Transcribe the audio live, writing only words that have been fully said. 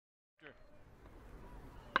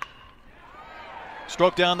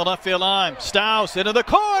Stroke down the left field line. Stouse into the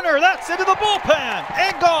corner. That's into the bullpen.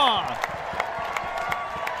 And gone.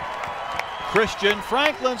 Christian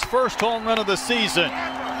Franklin's first home run of the season.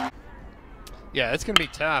 Yeah, it's going to be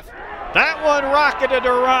tough. That one rocketed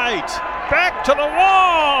to right. Back to the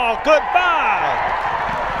wall. Goodbye.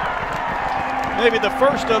 Maybe the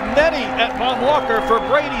first of many at Von Walker for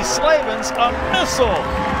Brady Slavens. A missile.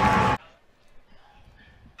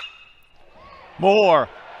 Moore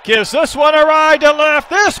gives this one a ride to left.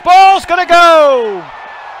 This ball's going to go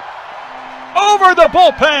over the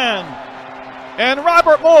bullpen. And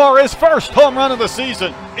Robert Moore, his first home run of the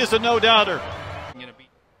season, is a no-doubter.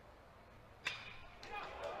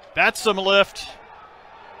 That's some lift.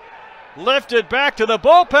 Lifted back to the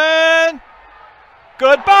bullpen.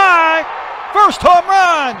 Goodbye. First home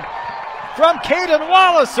run from Caden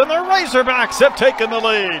Wallace, and the Razorbacks have taken the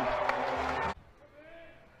lead.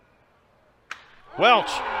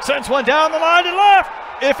 Welch sends one down the line to left.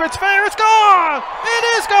 If it's fair, it's gone. It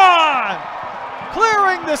is gone.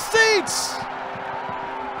 Clearing the seats.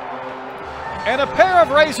 And a pair of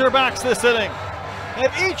Razorbacks this inning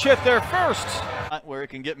have each hit their first. Where it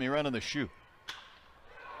can get me running the shoe.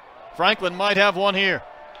 Franklin might have one here.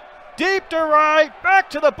 Deep to right, back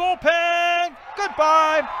to the bullpen.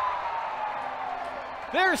 Goodbye.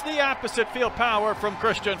 There's the opposite field power from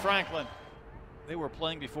Christian Franklin. They were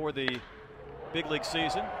playing before the big league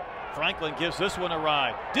season. Franklin gives this one a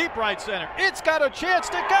ride. Deep right center. It's got a chance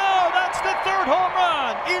to go. That's the third home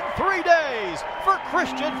run in 3 days for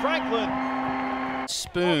Christian Franklin.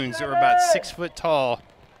 Spoons that were about 6 foot tall,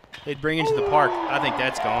 they'd bring into the park. I think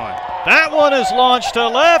that's gone. That one is launched to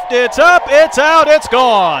left. It's up, it's out, it's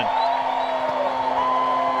gone.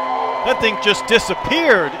 That thing just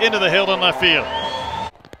disappeared into the hill in left field.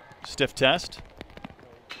 Stiff test.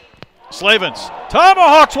 Slavens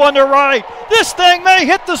tomahawks one to right. This thing may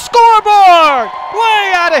hit the scoreboard.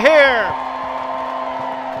 Way out of here.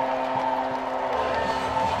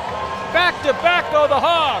 Back to back go the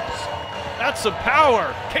Hogs. That's some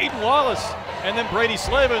power. Caden Wallace and then Brady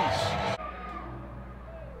Slavens.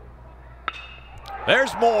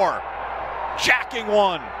 There's Moore. Jacking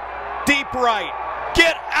one. Deep right.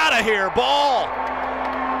 Get out of here, ball.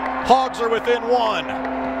 Hogs are within one.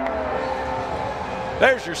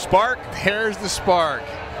 There's your spark. There's the spark.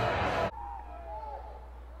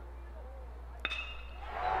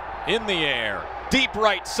 In the air. Deep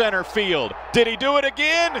right center field. Did he do it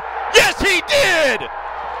again? Yes, he did!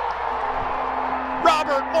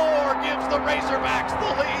 Robert Moore gives the Razorbacks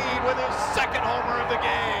the lead with his second homer of the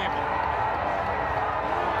game.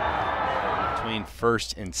 Between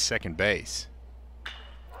first and second base.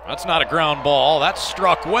 That's not a ground ball. That's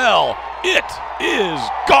struck well. It is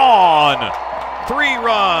gone.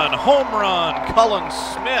 3-run home run, Cullen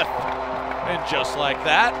Smith. And just like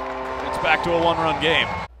that, it's back to a 1-run game.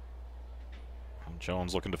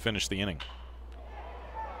 Jones looking to finish the inning.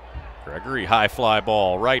 Gregory, high fly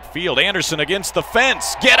ball, right field. Anderson against the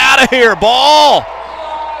fence. Get out of here, ball!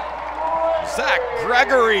 Zach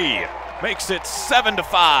Gregory makes it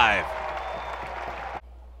 7-5.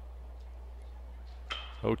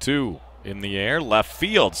 0-2 in the air, left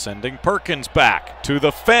field, sending Perkins back to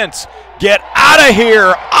the fence. Get out of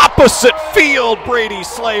here, opposite field, Brady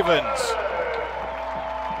Slavens.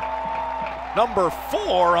 Number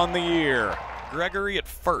 4 on the year. Gregory at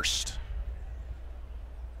first.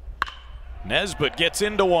 Nesbitt gets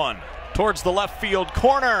into one towards the left field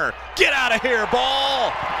corner. Get out of here,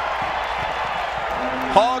 ball!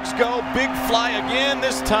 Hogs go big fly again.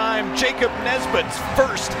 This time, Jacob Nesbitt's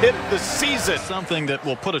first hit of the season. Something that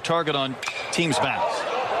will put a target on team's backs.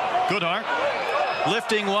 Goodhart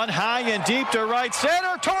lifting one high and deep to right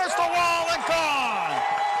center, towards the wall and gone.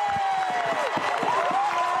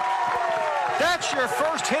 That's your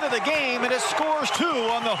first hit of the game, and it scores 2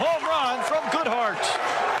 on the home run from Goodhart.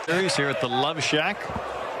 Series here at the Love Shack.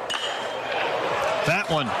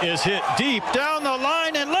 That one is hit deep down the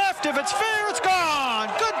line and left. If it's fair, it's gone.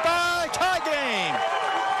 Goodbye, tie game.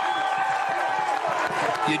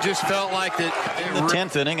 You just felt like that. In the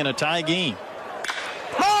 10th inning in a tie game.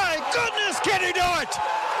 My goodness, can he do it?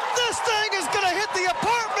 This thing is going to hit the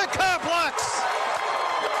apartment complex.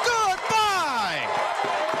 Goodbye.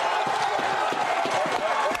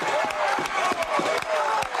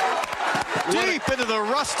 Deep into the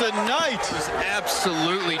rusted night. Was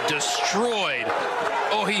absolutely destroyed.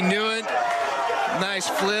 Oh, he knew it. Nice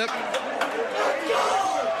flip.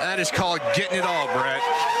 That is called getting it all, Brett.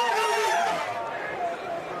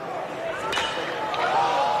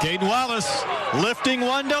 Caden Wallace lifting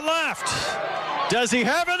one to left. Does he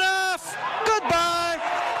have enough? Goodbye.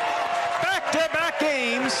 Back-to-back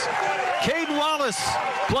games. Caden Wallace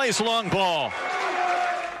plays long ball.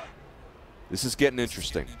 This is getting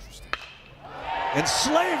interesting. And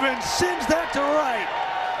Slavin sends that to right.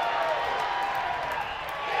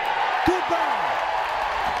 Goodbye.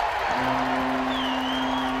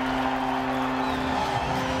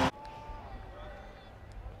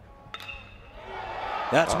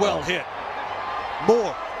 That's well hit.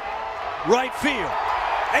 Moore, right field,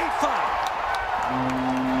 8-5.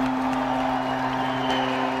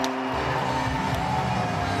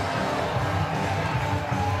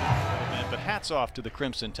 But hats off to the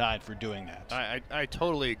Crimson Tide for doing that. I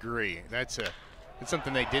totally agree. That's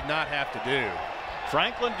something they did not have to do.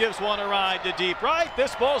 Franklin gives one a ride to deep right.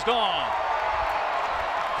 This ball's gone.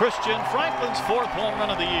 Christian Franklin's 4th home run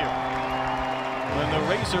of the year. When the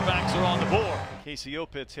Razorbacks are on the board. Casey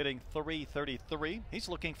Opitz hitting .333. He's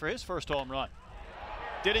looking for his first home run.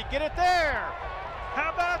 Did he get it there?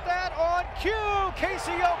 How about that on cue?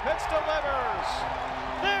 Casey Opitz delivers.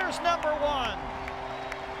 There's number 1.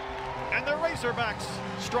 And the Razorbacks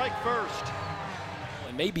strike first.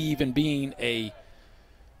 And maybe even being a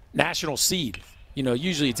national seed. You know,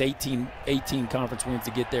 usually it's 18 conference wins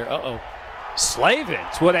to get there.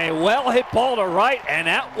 Slavins with a well-hit ball to right, and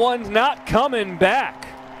that one's not coming back.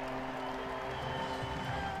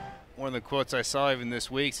 One of the quotes I saw even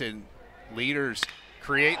this week said, leaders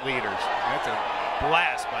create leaders. That's a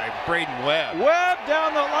blast by Braden Webb. Webb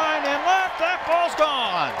down the line and left. That ball's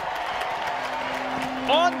gone.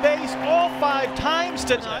 On base all 5 times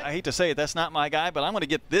tonight. I hate to say it, that's not my guy, but I'm going to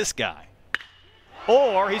get this guy.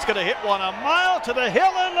 Or he's going to hit one a mile to the hill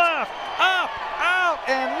and left. Up, out,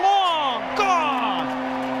 and long. Gone.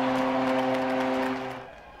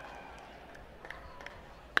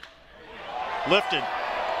 Lifted.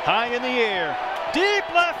 High in the air. Deep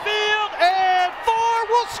left field. And 4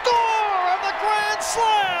 will score on the grand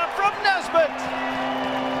slam from Nesbitt.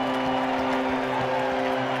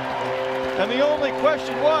 And the only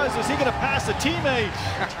question was, is he going to pass a teammate?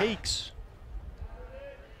 Takes.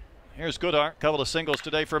 Here's Goodhart, couple of singles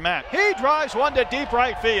today for Matt. He drives one to deep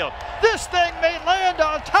right field. This thing may land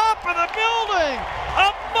on top of the building.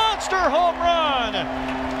 A monster home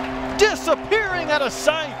run. Disappearing out of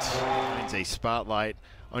sight. It's a spotlight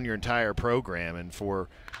on your entire program, and for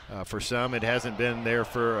some, it hasn't been there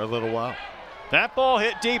for a little while. That ball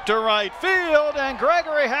hit deep to right field, and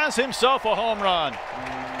Gregory has himself a home run.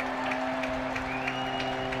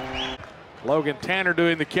 Logan Tanner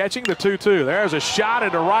doing the catching, the 2-2. There's a shot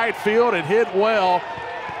into right field and hit well.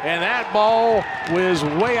 And that ball was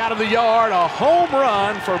way out of the yard. A home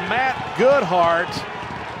run for Matt Goodhart.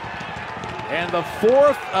 And the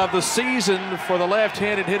 4th of the season for the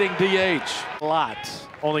left-handed hitting DH. A lot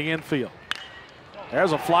on the infield.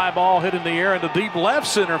 There's a fly ball hit in the air into deep left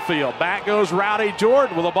center field. Back goes Rowdy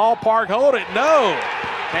Jordan. Will the ballpark hold it? No.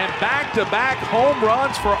 And back-to-back home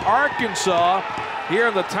runs for Arkansas here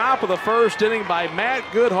in the top of the 1st inning by Matt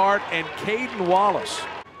Goodhart and Caden Wallace.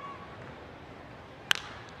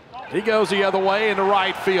 He goes the other way into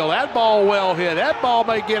right field. That ball well hit. That ball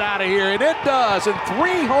may get out of here, and it does. And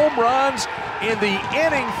 3 home runs in the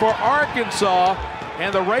inning for Arkansas.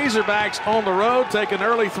 And the Razorbacks on the road take an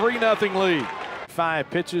early 3-0 lead. 5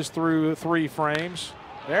 pitches through 3 frames.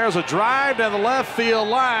 There's a drive down the left field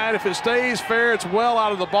line. If it stays fair, it's well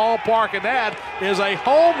out of the ballpark, and that is a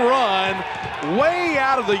home run way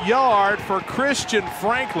out of the yard for Christian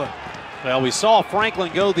Franklin. Well, we saw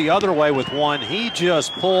Franklin go the other way with one. He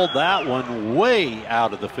just pulled that one way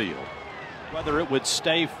out of the field. Whether it would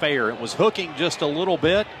stay fair, it was hooking just a little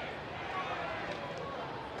bit,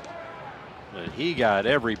 but he got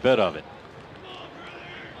every bit of it.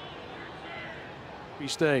 He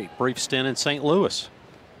stayed. Brief stint in St. Louis.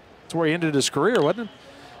 That's where he ended his career, wasn't it?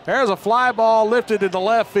 There's a fly ball lifted in the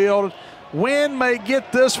left field. Wynn may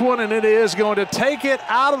get this one, and it is going to take it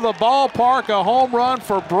out of the ballpark. A home run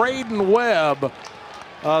for Braden Webb.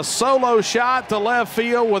 A solo shot to left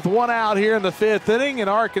field with 1 out here in the 5th inning in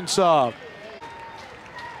Arkansas.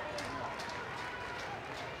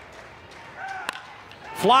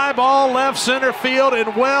 Fly ball left center field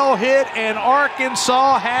and well hit, and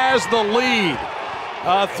Arkansas has the lead.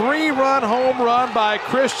 A 3-run home run by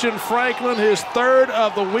Christian Franklin, his 3rd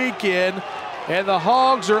of the weekend, and the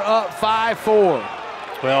Hogs are up 5-4.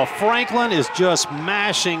 Well, Franklin is just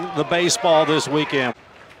mashing the baseball this weekend.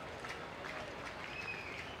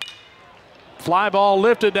 Fly ball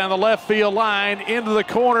lifted down the left field line into the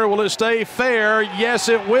corner. Will it stay fair? Yes,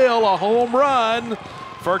 it will. A home run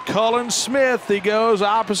for Cullen Smith. He goes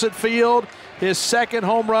opposite field, his 2nd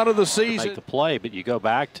home run of the season. Make the play, but you go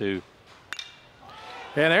back to.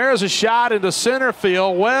 And there's a shot into center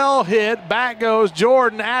field. Well hit. Back goes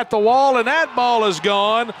Jordan at the wall, and that ball is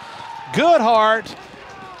gone. Goodhart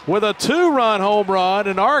with a 2-run home run,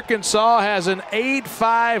 and Arkansas has an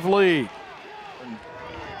 8-5 lead.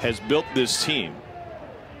 Has built this team.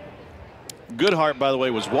 Goodhart, by the way,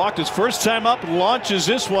 was walked his first time up and launches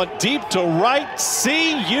this one deep to right.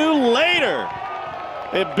 See you later.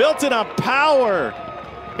 It built it on power,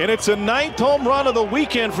 and it's a 9th home run of the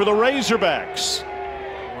weekend for the Razorbacks.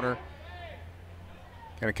 Corner.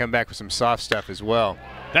 Going to come back with some soft stuff as well.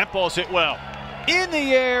 That ball's hit well. In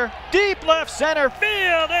the air, deep left center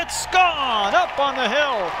field. It's gone up on the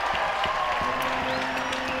hill.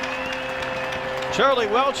 Charlie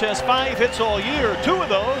Welch has 5 hits all year. 2 of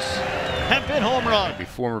those have been home runs. Be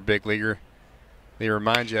former big leaguer. They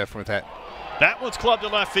remind you of that. That one's clubbed to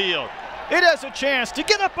left field. It has a chance to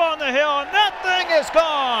get up on the hill, and that thing is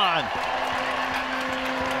gone.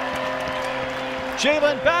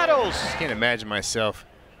 Jalen Battles. I can't imagine myself.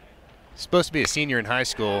 Supposed to be a senior in high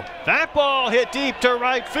school. That ball hit deep to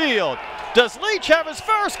right field. Does Leach have his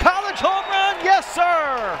first college home run? Yes,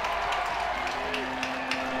 sir.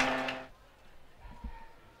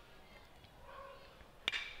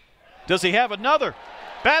 Does he have another?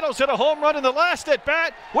 Battles hit a home run in the last at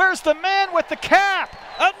bat. Where's the man with the cap?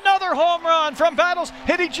 Another home run from Battles,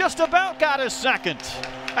 and he just about got his second.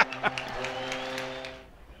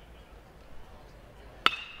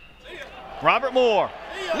 Robert Moore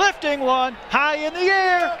lifting one high in the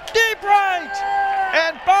air, deep right.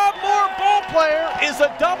 And Bob Moore, ball player, is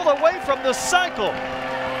a double away from the cycle.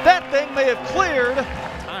 That thing may have cleared.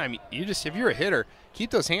 Time, if you're a hitter, keep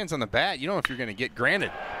those hands on the bat. You don't know if you're going to get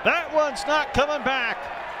granted. That one's not coming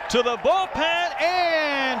back to the bullpen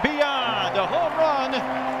and beyond. A home run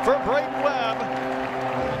for Braden Webb.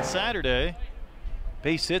 On Saturday,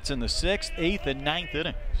 base hits in the 6th, 8th, and 9th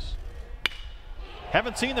innings.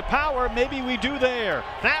 Haven't seen the power, maybe we do there.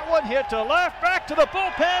 That one hit to left, back to the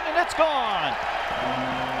bullpen, and it's gone.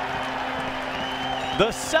 The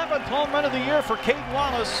 7th home run of the year for Caden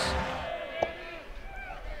Wallace.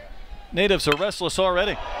 Natives are restless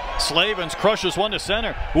already. Slavens crushes one to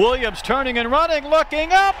center. Williams turning and running,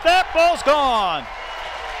 looking up. That ball's gone.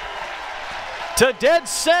 To dead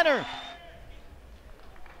center.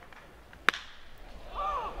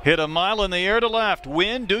 Hit a mile in the air to left.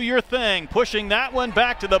 Win, do your thing. Pushing that one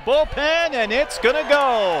back to the bullpen, and it's going to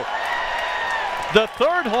go. The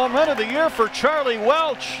 3rd home run of the year for Charlie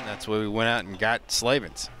Welch. That's why we went out and got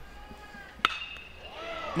Slavens.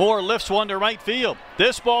 Moore lifts one to right field.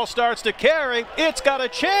 This ball starts to carry. It's got a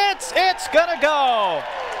chance. It's going to go.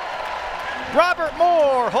 Robert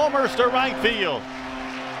Moore homers to right field.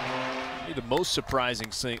 The most surprising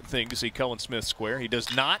thing to see Cullen Smith square. He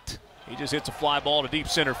does not. He just hits a fly ball to deep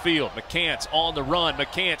center field. McCants on the run.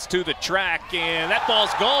 McCants to the track, and that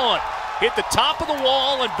ball's gone. Hit the top of the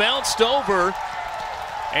wall and bounced over.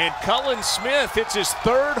 And Cullen Smith hits his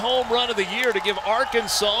 3rd home run of the year to give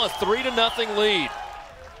Arkansas a 3-0 lead.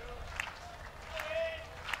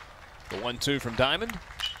 The 1-2 from Diamond.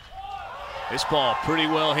 This ball pretty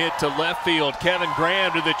well hit to left field. Kevin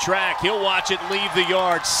Graham to the track. He'll watch it leave the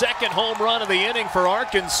yard. 2nd home run of the inning for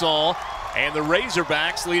Arkansas. And the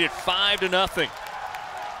Razorbacks lead it 5-0.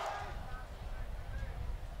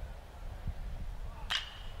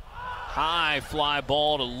 High fly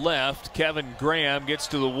ball to left. Kevin Graham gets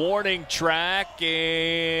to the warning track,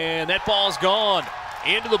 and that ball's gone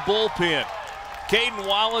into the bullpen. Caden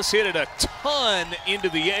Wallace hit it a ton into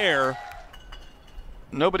the air.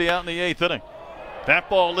 Nobody out in the 8th inning. That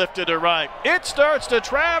ball lifted to right. It starts to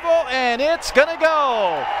travel, and it's going to go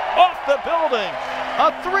off the building.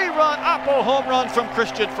 A 3-run Oppo home run from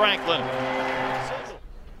Christian Franklin.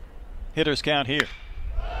 Hitters count here.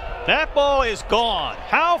 That ball is gone.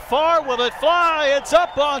 How far will it fly? It's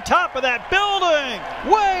up on top of that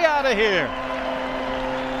building. Way out of here.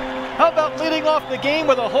 How about leading off the game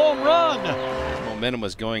with a home run? His momentum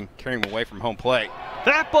was carrying him away from home plate.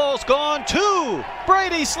 That ball's gone too.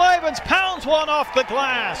 Brady Slavens pounds one off the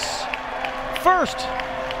glass. First,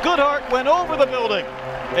 Goodhart went over the building,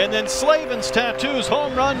 and then Slavens tattoos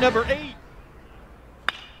home run number 8.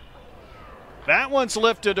 That one's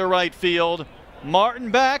lifted to right field. Martin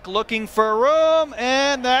back looking for room,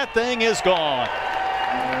 and that thing is gone.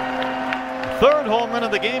 3rd home run of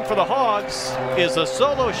the game for the Hogs is a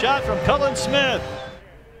solo shot from Cullen Smith.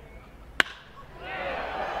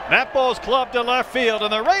 That ball's clubbed to left field,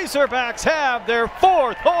 and the Razorbacks have their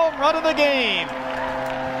 4th home run of the game.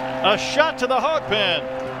 A shot to the hog pen.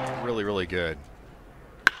 Really, really good.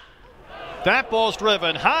 That ball's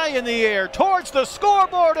driven high in the air towards the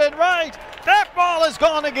scoreboard and right. That ball is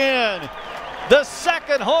gone again. The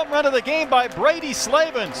 2nd home run of the game by Brady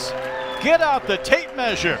Slavens. Get out the tape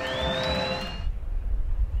measure.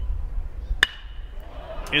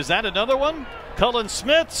 Is that another one? Cullen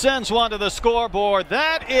Smith sends one to the scoreboard.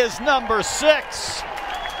 That is number 6.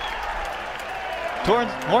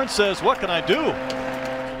 Horn says, what can I do?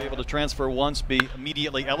 To be able to transfer once, be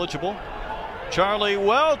immediately eligible. Charlie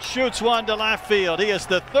Welch shoots one to left field. He is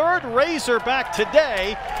the 3rd Razorback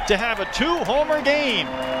today to have a 2-homer game.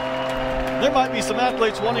 There might be some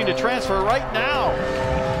athletes wanting to transfer right now.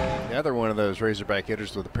 Another one of those Razorback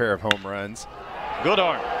hitters with a pair of home runs.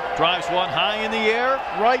 Goodhart drives one high in the air,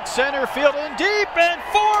 right center field and deep, and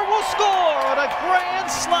 4 will score on a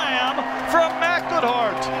grand slam from Matt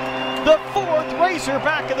Goodhart. The 4th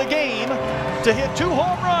Razorback of the game to hit 2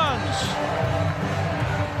 home runs.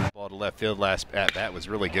 Ball to left field last at bat was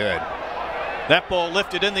really good. That ball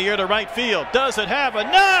lifted in the air to right field. Does it have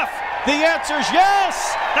enough? The answer's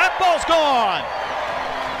yes. That ball's gone.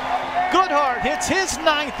 Goodhart hits his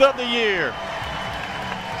 9th of the year.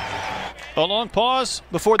 A long pause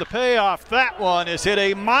before the payoff. That one is hit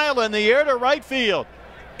a mile in the air to right field.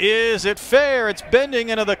 Is it fair? It's bending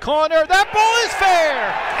into the corner. That ball is fair,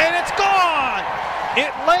 and it's gone.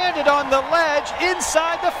 It landed on the ledge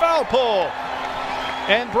inside the foul pole.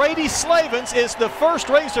 And Brady Slavens is the 1st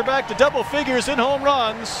Razorback to double figures in home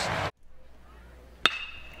runs.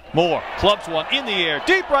 Moore clubs one in the air,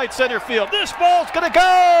 deep right center field. This ball's going to go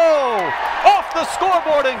off the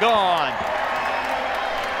scoreboard and gone.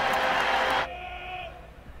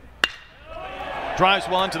 Drives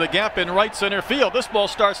one to the gap in right center field. This ball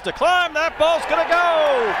starts to climb. That ball's going to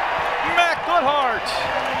go. Matt Goodhart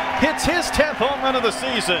hits his 10th home run of the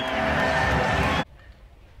season.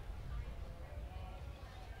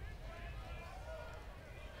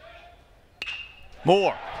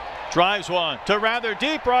 Moore drives one to rather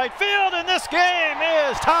deep right field, and this game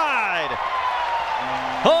is tied.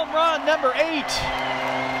 Home run number 8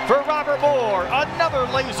 for Robert Moore. Another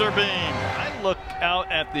laser beam. I look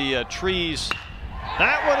out at the trees.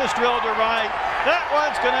 That one is drilled to right. That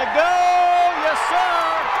one's going to go. Yes, sir.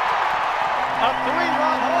 A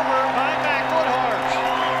 3-run homer by Matt Goodhart.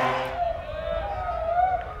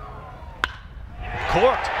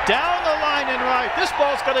 Corked down the line and right. This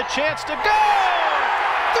ball's got a chance to go.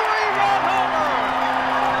 3-run homer.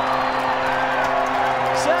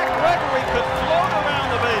 Zach Gregory could float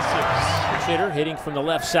around the bases. Hitter hitting from the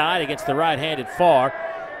left side against the right-handed Farr.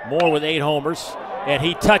 Moore with 8 homers. And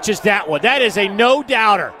he touches that one. That is a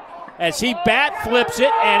no-doubter as he bat flips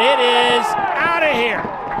it, and it is out of here.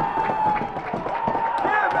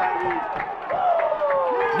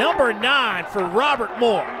 Number 9 for Robert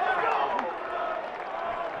Moore.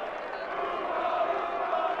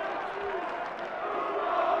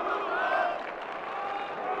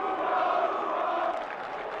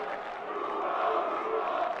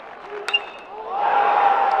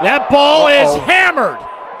 That ball is hammered.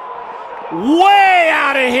 Way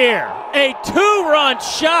out of here. A 2-run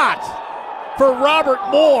shot for Robert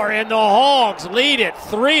Moore, and the Hogs lead it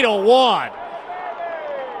 3-1.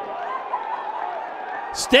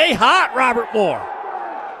 Stay hot, Robert Moore.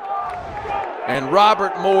 And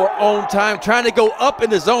Robert Moore on time, trying to go up in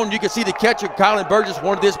the zone. You can see the catcher, Colin Burgess,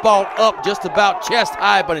 wanted this ball up just about chest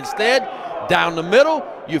high, but instead, down the middle,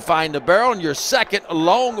 you find the barrel, and your 2nd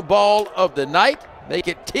long ball of the night. Make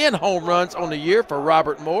it 10 home runs on the year for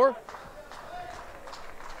Robert Moore.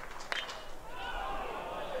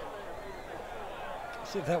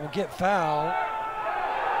 See if that will get foul.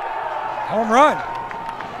 Home run.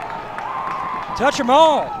 Touch them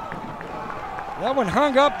all. That one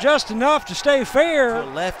hung up just enough to stay fair. To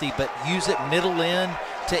a lefty, but use it middle in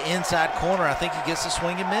to inside corner. I think he gets a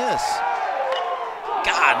swing and miss.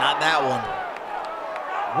 God, not that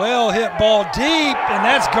one. Well hit ball deep, and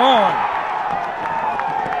that's gone.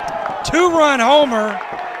 2-run homer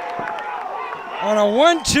on a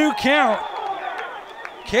 1-2 count.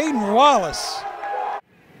 Caden Wallace.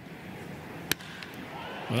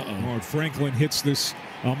 Franklin hits this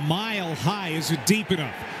a mile high. Is it deep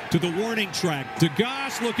enough? To the warning track.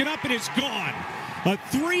 DeGoss looking up, and it's gone. A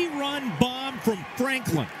 3-run bomb from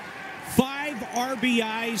Franklin. 5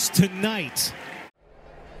 RBIs tonight.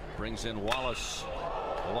 Brings in Wallace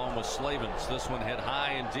along with Slavens. This one hit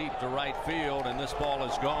high and deep to right field, and this ball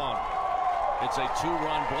is gone. It's a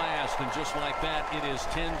 2-run blast, and just like that, it is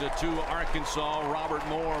 10-2 Arkansas. Robert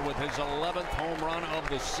Moore with his 11th home run of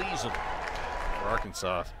the season. For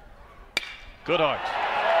Arkansas. Goodhart.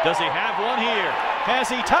 Does he have one here? Has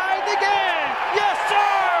he tied the game? Yes,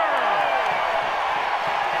 sir!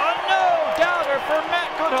 A no-doubter for Matt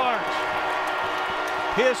Goodhart.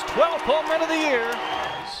 His 12th home run of the year.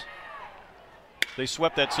 They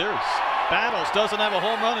swept that series. Battles doesn't have a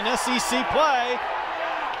home run in SEC play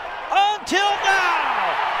until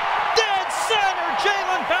now. Dead center,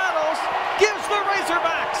 Jalen Battles gives the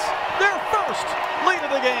Razorbacks their first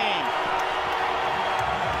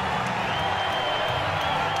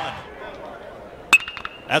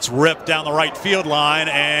That's ripped down the right field line,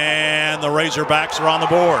 and the Razorbacks are on the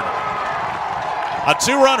board. A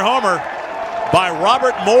 2-run homer by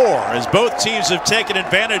Robert Moore, as both teams have taken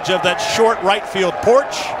advantage of that short right field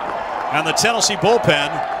porch. And the Tennessee bullpen.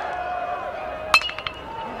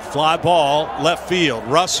 Fly ball, left field.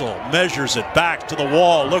 Russell measures it back to the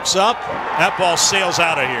wall, looks up. That ball sails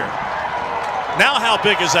out of here. Now how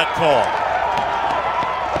big is that call?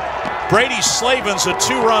 Brady Slavin's a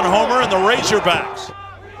 2-run homer, and the Razorbacks.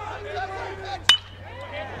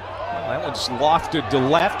 That one's lofted to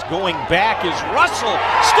left. Going back is Russell.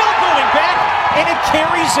 Still going back, and it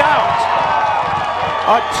carries out.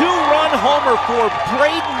 A 2-run homer for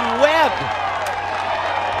Braden Webb,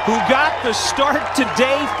 who got the start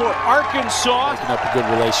today for Arkansas. Making up a good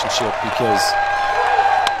relationship, because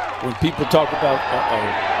when people talk about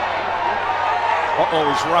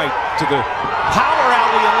he's right to the power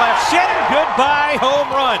alley in left center. Goodbye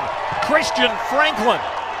home run. Christian Franklin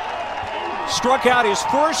struck out his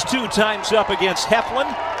first 2 times up against Heflin,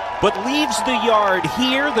 but leaves the yard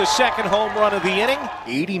here, the second home run of the inning.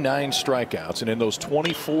 89 strikeouts, and in those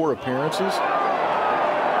 24 appearances,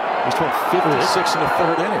 he's thrown 56 in the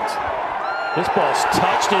 3rd innings. This ball's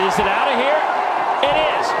touched. Is it out of here? It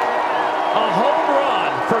is. A home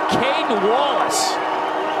run for Caden Wallace.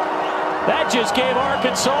 That just gave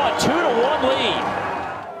Arkansas a 2-1 lead.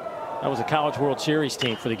 That was a College World Series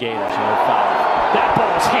team for the Gators in 05. That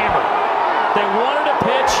ball's hammered. They wanted a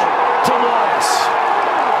pitch to Wallace.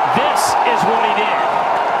 This is what he did.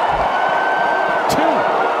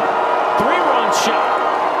 3-run shot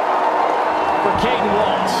for Caden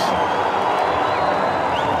Wallace.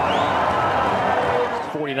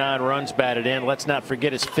 49 runs batted in. Let's not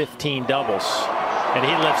forget his 15 doubles. And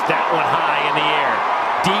he lifts that one high in the air.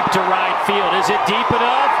 Deep to right field. Is it deep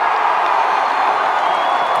enough?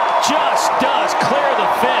 Just does clear the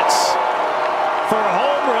fence for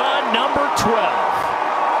home run number 12.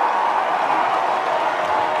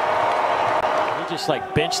 He just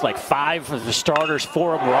benched 5 of the starters.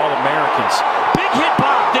 4 of them were all Americans. Big hit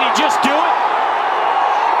pop. Did he just do it?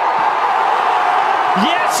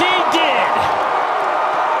 Yes, he did.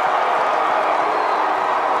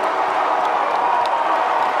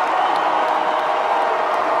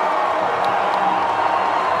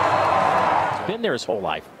 Been there his whole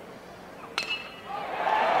life.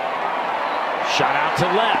 Shot out to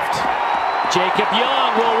left. Jacob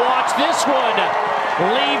Young will watch this one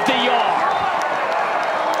leave the yard.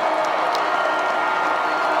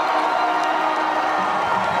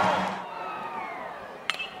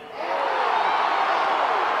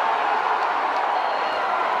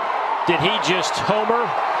 Did he just homer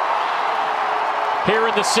here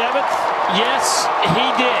in the 7th? Yes,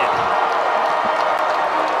 he did.